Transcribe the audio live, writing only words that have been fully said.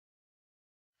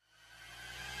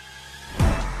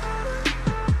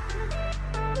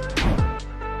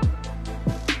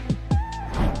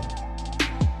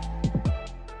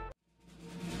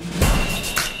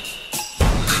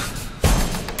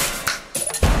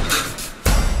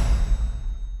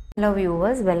Hello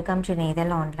viewers, welcome to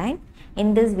NEIDHAL Online.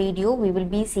 In this video, we will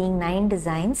be seeing 9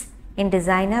 designs in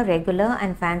designer, regular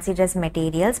and fancy dress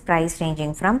materials price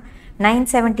ranging from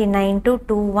 $979 to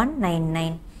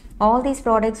 $2199. All these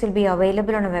products will be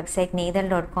available on our website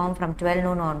neidhal.com from 12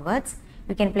 noon onwards.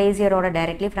 You can place your order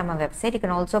directly from our website. You can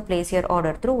also place your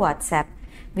order through WhatsApp.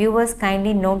 Viewers,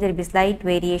 kindly note there will be slight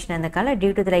variation in the color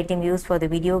due to the lighting used for the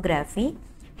videography.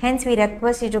 Hence, we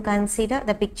request you to consider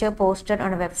the picture posted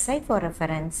on our website for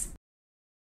reference.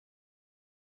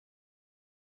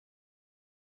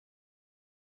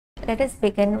 Let us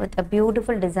begin with a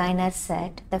beautiful designer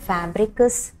set. The fabric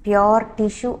is pure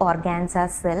tissue organza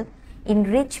silk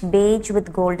in rich beige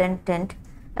with golden tint.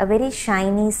 A very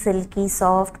shiny, silky,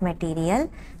 soft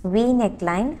material. V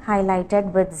neckline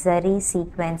highlighted with zari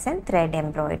sequence and thread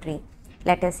embroidery.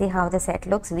 Let us see how the set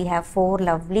looks. We have 4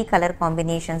 lovely color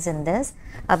combinations in this.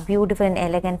 A beautiful and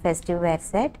elegant festive wear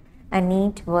set. A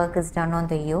neat work is done on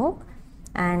the yoke.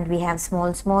 And we have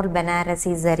small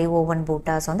Banarasi zari woven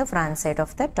buttas on the front side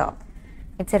of the top.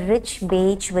 It's a rich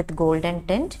beige with golden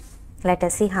tint. Let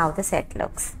us see how the set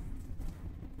looks.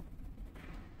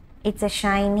 It's a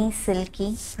shiny,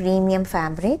 silky, premium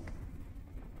fabric.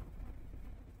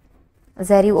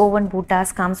 Zari woven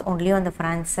buttas comes only on the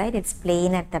front side. It's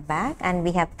plain at the back and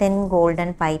we have thin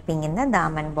golden piping in the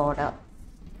daman border.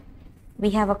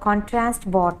 We have a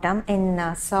contrast bottom in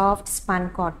soft spun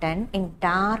cotton in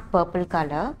dark purple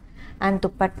color, and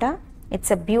dupatta.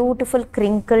 It's a beautiful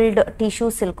crinkled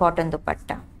tissue silk cotton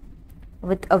dupatta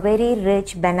with a very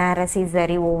rich Banarasi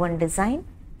zari woven design.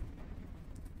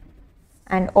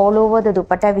 And all over the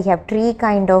dupatta we have tree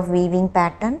kind of weaving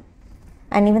pattern.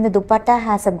 And even the dupatta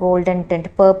has a golden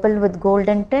tint, purple with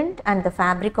golden tint, and the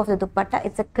fabric of the dupatta,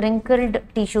 it's a crinkled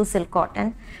tissue silk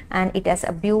cotton and it has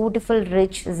a beautiful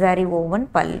rich zari woven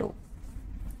pallu.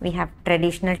 We have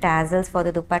traditional tassels for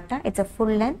the dupatta. It's a full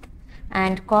length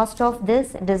and cost of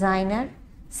this designer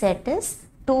set is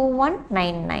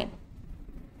 $2199.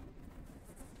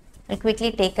 We'll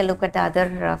quickly take a look at the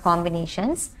other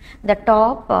combinations. The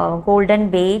top golden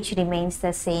beige remains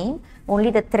the same,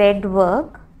 only the thread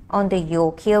work on the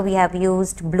yoke. Here we have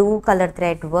used blue color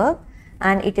thread work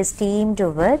and it is teamed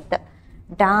with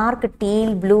dark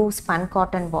teal blue spun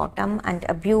cotton bottom and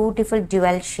a beautiful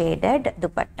dual shaded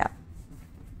dupatta.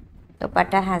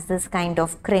 Dupatta has this kind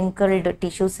of crinkled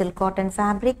tissue silk cotton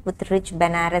fabric with rich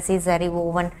Banarasi zari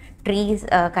woven trees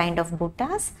kind of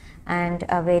buttas and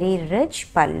a very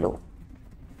rich pallu.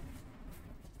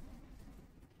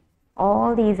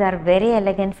 All these are very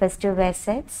elegant festive wear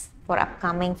sets for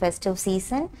upcoming festive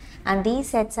season, and these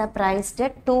sets are priced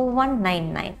at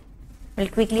 $2199. We'll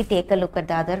quickly take a look at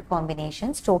the other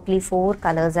combinations. Totally 4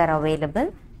 colors are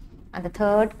available, and the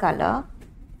third color,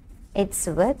 it's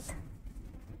with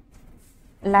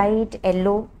light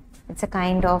yellow. It's a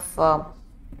kind of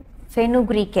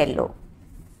fenugreek yellow.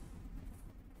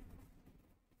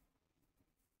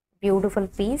 Beautiful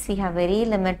piece. We have very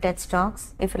limited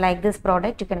stocks. If you like this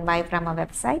product, you can buy from our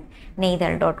website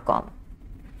neidhal.com.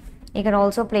 You can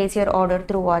also place your order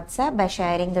through WhatsApp by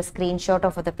sharing the screenshot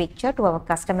of the picture to our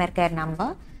customer care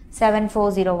number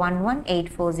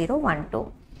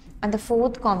 74011-84012. And the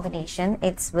fourth combination,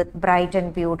 it's with bright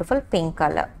and beautiful pink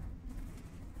color.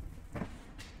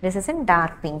 This is in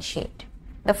dark pink shade.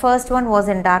 The first one was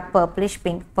in dark purplish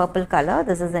pink purple color.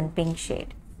 This is in pink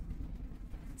shade.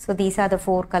 So these are the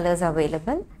 4 colors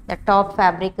available. The top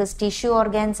fabric is tissue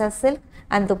organza silk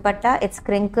and dupatta, it's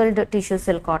crinkled tissue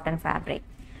silk cotton fabric.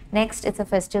 Next, it's a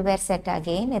festive wear set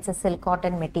again. It's a silk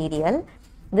cotton material.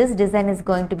 This design is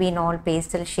going to be in all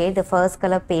pastel shade. The first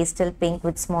color pastel pink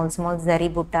with small zari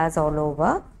buttas all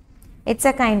over. It's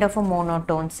a kind of a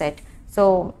monotone set.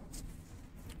 So,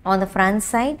 on the front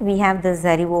side, we have the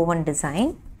zari woven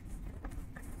design.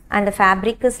 And the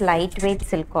fabric is lightweight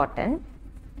silk cotton.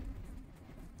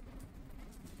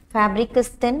 Fabric is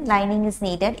thin, lining is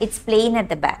needed. It's plain at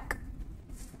the back.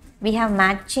 We have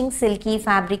matching silky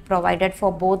fabric provided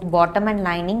for both bottom and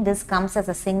lining. This comes as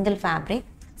a single fabric.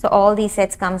 So all these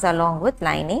sets comes along with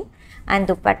lining. And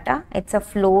dupatta, it's a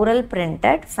floral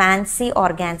printed fancy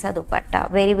organza dupatta.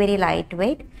 Very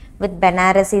lightweight with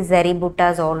Banarasi zari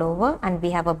buttas all over. And we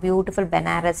have a beautiful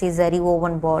Banarasi zari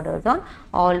woven borders on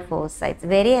all 4 sides.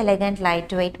 Very elegant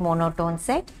lightweight monotone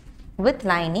set with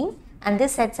lining. And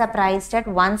this sets are priced at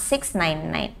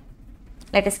 $1699.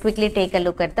 Let us quickly take a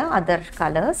look at the other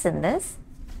colors in this.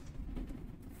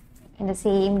 In the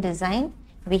same design,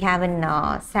 we have in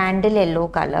sandal yellow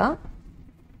color.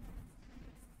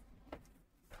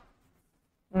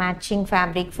 Matching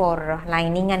fabric for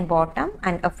lining and bottom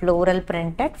and a floral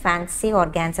printed fancy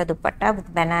organza dupatta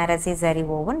with Banarasi zari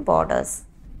woven borders.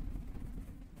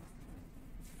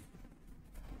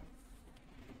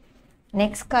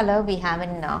 Next color we have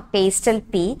in pastel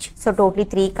peach. So totally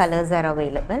 3 colors are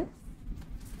available.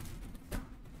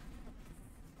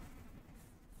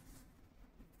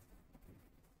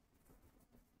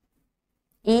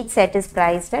 Each set is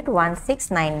priced at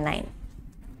 1699.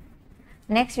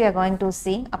 Next we are going to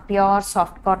see a pure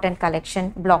soft cotton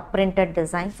collection block printed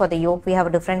design. For the yoke we have a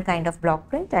different kind of block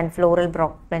print and floral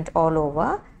block print all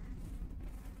over.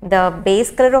 The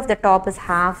base color of the top is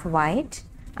half white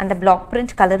and the block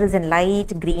print color is in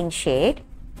light green shade.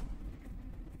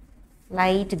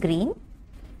 Light green,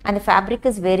 and the fabric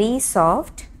is very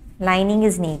soft. Lining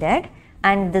is needed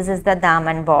and this is the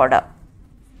daman border.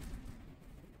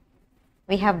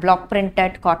 We have block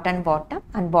printed cotton bottom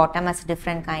and bottom has a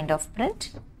different kind of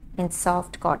print in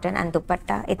soft cotton, and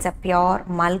dupatta, it's a pure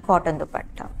mull cotton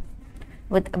dupatta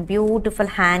with a beautiful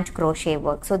hand crochet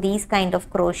work. So these kind of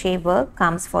crochet work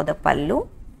comes for the pallu.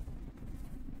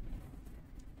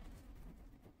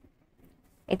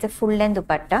 It's a full length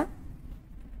dupatta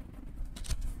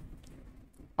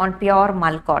on pure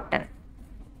mull cotton.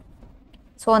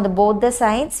 So on both the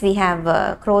sides we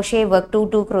have crochet work,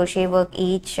 2 crochet work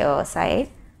each side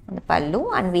on the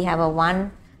pallu, and we have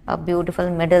a beautiful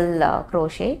middle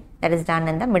crochet that is done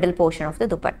in the middle portion of the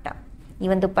dupatta.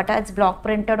 Even dupatta is block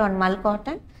printed on mull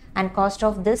cotton, and cost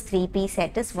of this 3-piece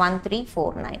set is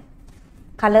 1349.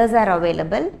 Colors are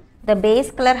available. The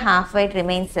base color half white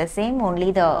remains the same,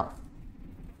 only the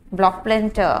block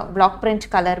print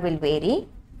color will vary.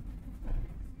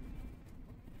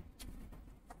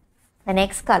 The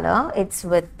next color, it's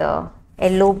with the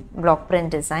yellow block print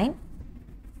design.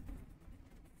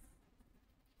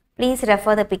 Please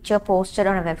refer the picture posted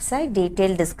on our website.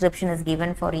 Detailed description is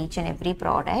given for each and every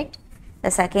product.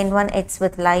 The second one, it's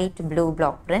with light blue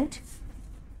block print.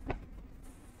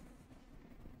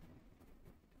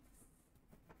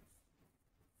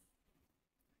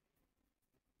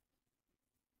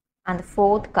 And the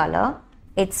fourth color,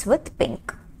 it's with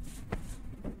pink.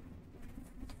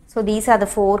 So these are the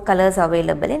 4 colors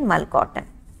available in mull cotton.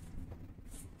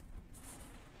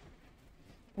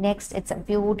 Next, it's a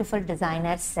beautiful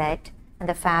designer set, and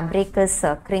the fabric is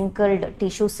crinkled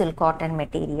tissue silk cotton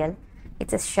material.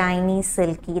 It's a shiny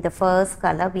silky. The first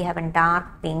color we have in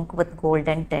dark pink with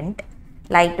golden tint.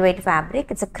 Lightweight fabric.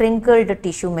 It's a crinkled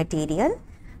tissue material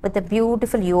with a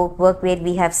beautiful yoke work where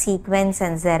we have sequins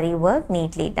and zari work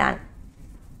neatly done.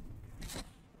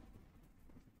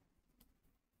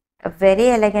 A very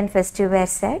elegant festive wear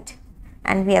set,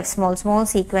 and we have small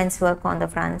sequence work on the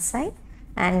front side,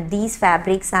 and these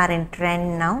fabrics are in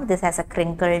trend now. This has a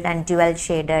crinkled and dual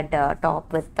shaded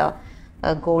top with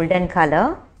a golden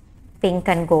color, pink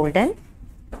and golden.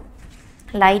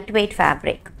 Lightweight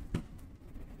fabric.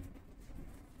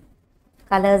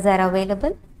 Colors are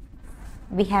available.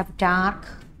 We have dark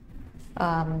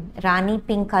Rani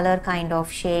pink color kind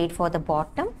of shade for the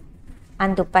bottom,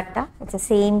 and dupatta, it's the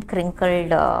same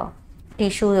crinkled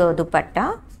tissue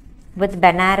dupatta with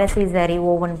Banarasi zari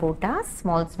woven buttas,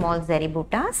 small zari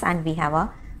buttas, and we have a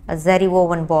zari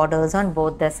woven borders on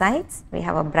both the sides. We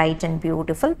have a bright and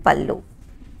beautiful pallu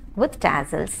with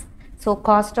tassels. So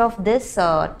cost of this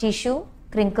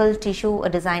crinkled tissue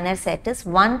designer set is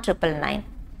 1999.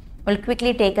 We'll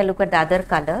quickly take a look at the other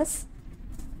colors.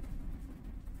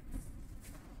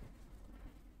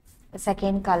 The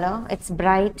second color, it's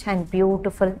bright and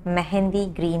beautiful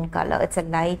mehendi green color. It's a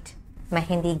light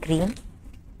mehendi green.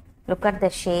 Look at the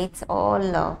shades,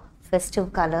 all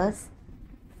festive colors.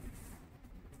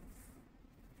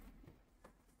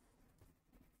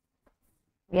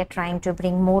 We are trying to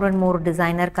bring more and more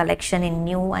designer collection in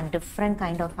new and different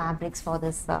kind of fabrics for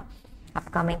this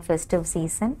upcoming festive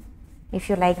season. If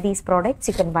you like these products,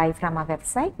 you can buy from our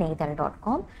website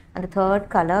neidhal.com. And the third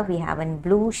color we have in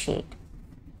blue shade.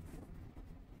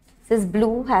 This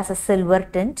blue has a silver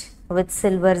tint with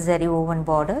silver zari woven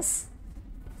borders.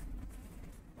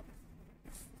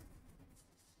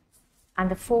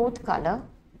 And the fourth color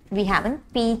we have in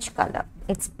peach color.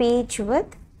 It's peach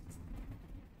with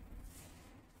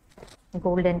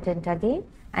golden tint again,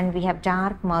 and we have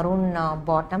dark maroon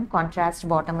bottom. Contrast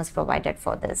bottom is provided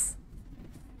for this.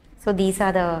 So these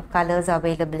are the colors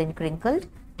available in crinkled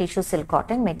tissue silk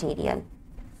cotton material.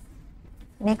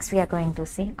 Next we are going to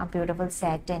see a beautiful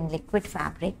set in liquid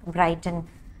fabric, bright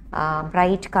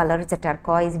color. It's a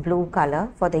turquoise blue color.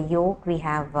 For the yoke we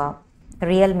have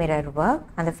real mirror work,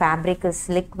 and the fabric is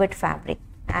liquid fabric.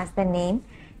 As the name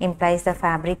implies, the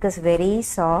fabric is very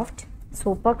soft,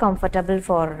 super comfortable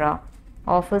for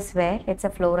office wear. It's a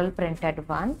floral printed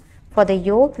one. For the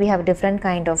yoke we have different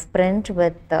kind of print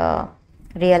with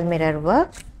real mirror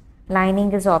work.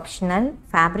 Lining is optional.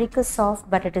 Fabric is soft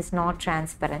but it is not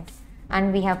transparent.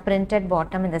 and we have printed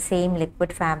bottom in the same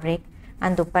liquid fabric.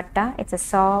 And dupatta, it's a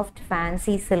soft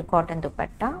fancy silk cotton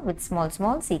dupatta with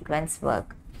small sequence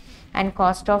work. And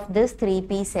cost of this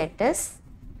 3-piece set is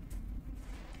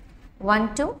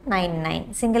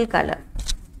 1299, single color.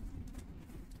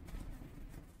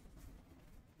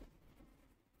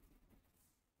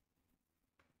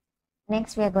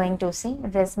 Next we are going to see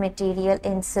dress material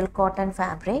in silk cotton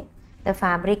fabric. The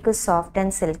fabric is soft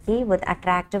and silky with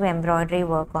attractive embroidery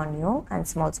work on yoke and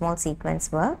small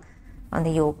sequence work on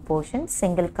the yoke portion.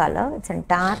 Single color, it's in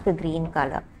dark green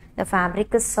color. The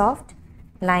fabric is soft,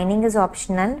 lining is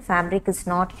optional, fabric is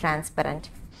not transparent.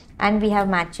 And we have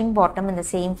matching bottom in the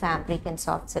same fabric in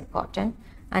soft silk cotton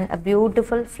and a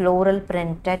beautiful floral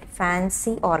printed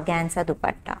fancy organza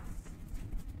dupatta.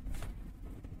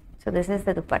 So this is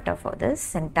the dupatta for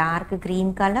this in dark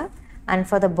green color, and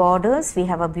for the borders we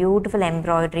have a beautiful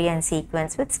embroidery and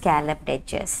sequence with scalloped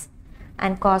edges.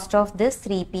 And cost of this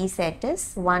 3-piece set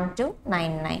is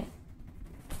 1299.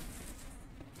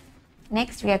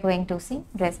 Next we are going to see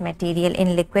dress material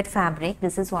in liquid fabric.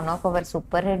 This is one of our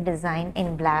super hit design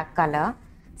in black color.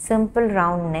 Simple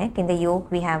round neck. In the yoke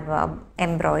we have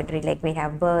embroidery, like we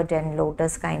have bird and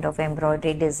lotus kind of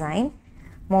embroidery design.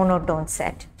 Monotone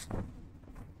set.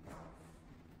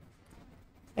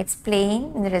 It's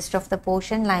plain in the rest of the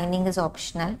portion, lining is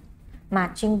optional,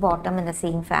 matching bottom in the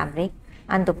same fabric,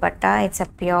 and dupatta, it's a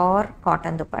pure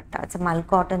cotton dupatta. It's a mull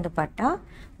cotton dupatta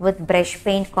with brush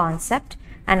paint concept,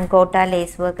 and gota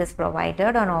lace work is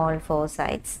provided on all 4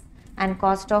 sides. And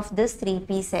cost of this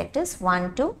 3-piece set is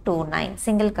 1229,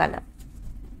 single color.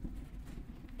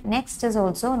 Next is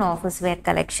also an office wear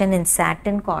collection in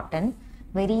satin cotton,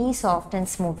 very soft and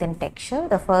smooth in texture.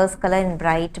 The first color in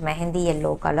bright mehendi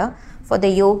yellow color. For the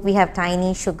yoke we have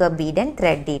tiny sugar bead and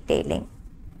thread detailing.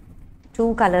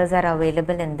 2 colors are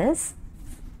available in this.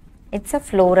 It's a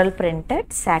floral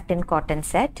printed satin cotton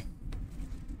set,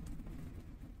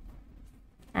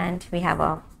 and we have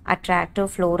a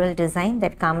attractive floral design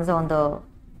that comes on the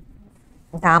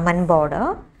daman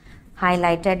border,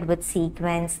 highlighted with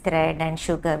sequence, thread and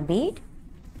sugar bead.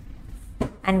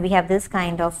 And we have this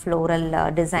kind of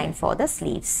floral design for the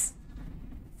sleeves.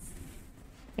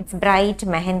 It's bright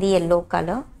mehendi yellow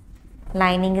color,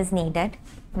 lining is needed,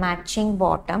 matching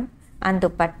bottom, and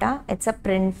dupatta, it's a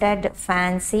printed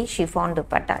fancy chiffon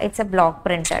dupatta. It's a block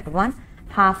printed one,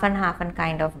 half and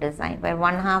kind of design, where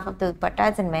one half of the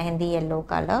dupatta is in mehendi yellow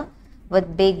color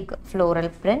with big floral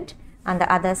print, and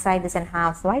the other side is in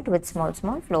half white with small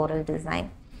floral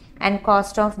design. And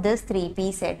cost of this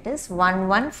 3-piece set is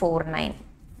 1149.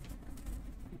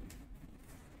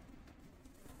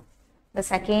 The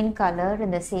second color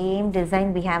in the same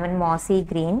design we have in mossy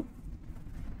green.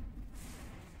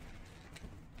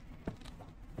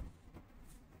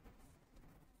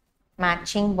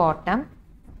 Matching bottom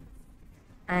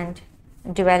and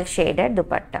dual shaded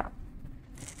dupatta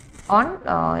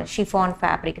on chiffon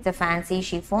fabric. It's a fancy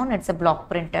chiffon, it's a block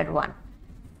printed one.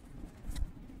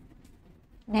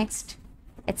 Next,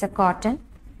 it's a cotton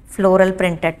floral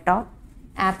printed top,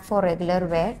 apt for regular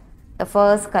wear. The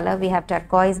first color we have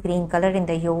turquoise green color. In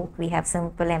the yoke we have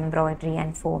simple embroidery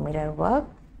and faux mirror work.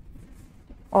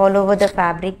 All over the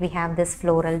fabric we have this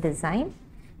floral design.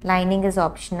 Lining is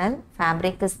optional,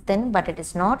 fabric is thin but it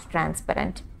is not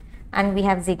transparent, and we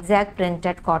have zigzag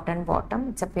printed cotton bottom.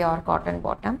 It's a pure cotton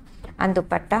bottom, and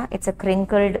dupatta, it's a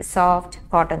crinkled soft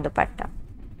cotton dupatta.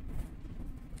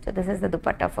 So this is the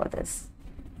dupatta for this.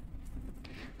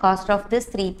 Cost of this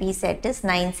 3-piece set is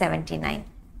 979.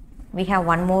 We have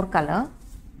one more color.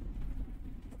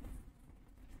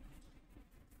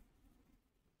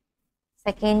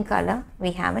 Second color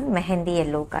we have in mehendi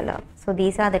yellow color. So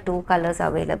these are the 2 colors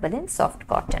available in soft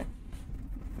cotton.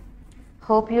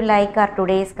 Hope you like our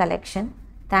today's collection.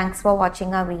 Thanks for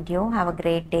watching our video. Have a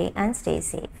great day and stay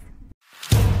safe.